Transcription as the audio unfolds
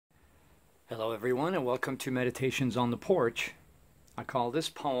Hello everyone and welcome to Meditations on the Porch. I call this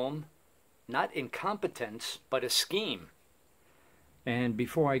poem not Incompetence but a Scheme. And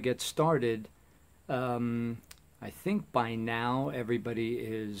before I get started, I think by now everybody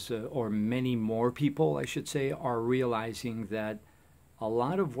is, or many more people I should say, are realizing that a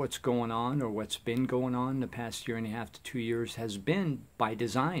lot of what's going on or what's been going on the past year and a half to 2 years has been by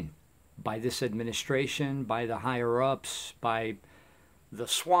design, by this administration, by the higher ups, by the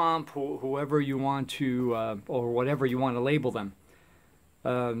swamp, whoever you want to, or whatever you want to label them.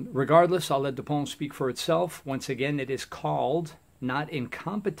 Regardless, I'll let the poem speak for itself. Once again, it is called not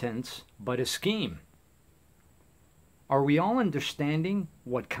Incompetence, but a Scheme. Are we all understanding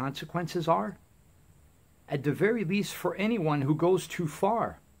what consequences are? At the very least, for anyone who goes too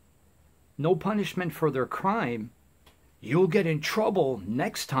far. No punishment for their crime. You'll get in trouble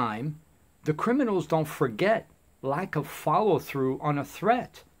next time. The criminals don't forget. Lack of follow-through on a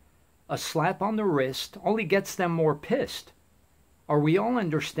threat. A slap on the wrist only gets them more pissed. Are we all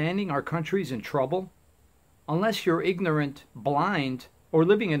understanding our country's in trouble? Unless you're ignorant, blind, or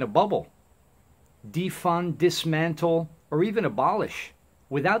living in a bubble. Defund, dismantle, or even abolish.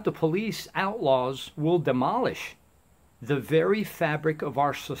 Without the police, outlaws will demolish the very fabric of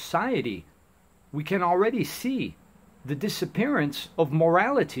our society. We can already see the disappearance of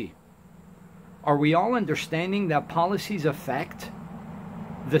morality. Are we all understanding that policies affect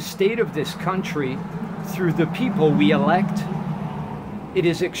the state of this country through the people we elect? It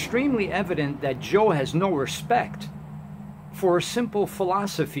is extremely evident that Joe has no respect for a simple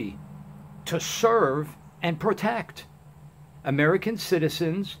philosophy to serve and protect. American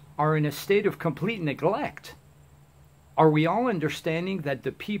citizens are in a state of complete neglect. Are we all understanding that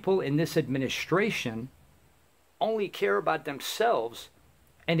the people in this administration only care about themselves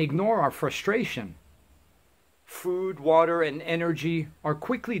and ignore our frustration? Food, water, and energy are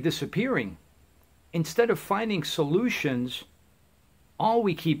quickly disappearing. Instead of finding solutions, all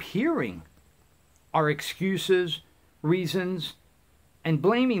we keep hearing are excuses, reasons, and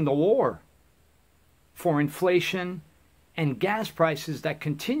blaming the war for inflation and gas prices that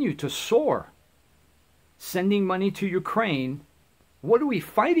continue to soar. Sending money to Ukraine, what are we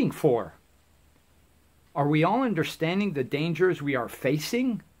fighting for? Are we all understanding the dangers we are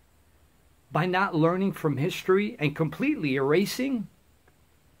facing by not learning from history and completely erasing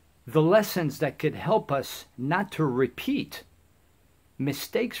the lessons that could help us not to repeat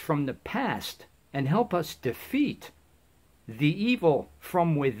mistakes from the past and help us defeat the evil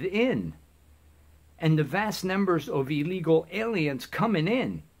from within and the vast numbers of illegal aliens coming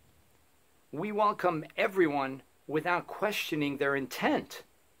in? We welcome everyone without questioning their intent.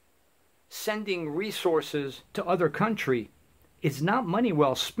 Sending resources to other country is not money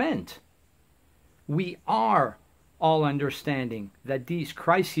well spent. We are all understanding that these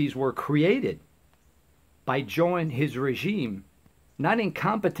crises were created by Joe and his regime, not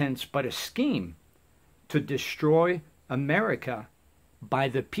incompetence but a scheme to destroy America by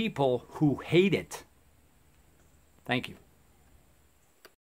the people who hate it. Thank you.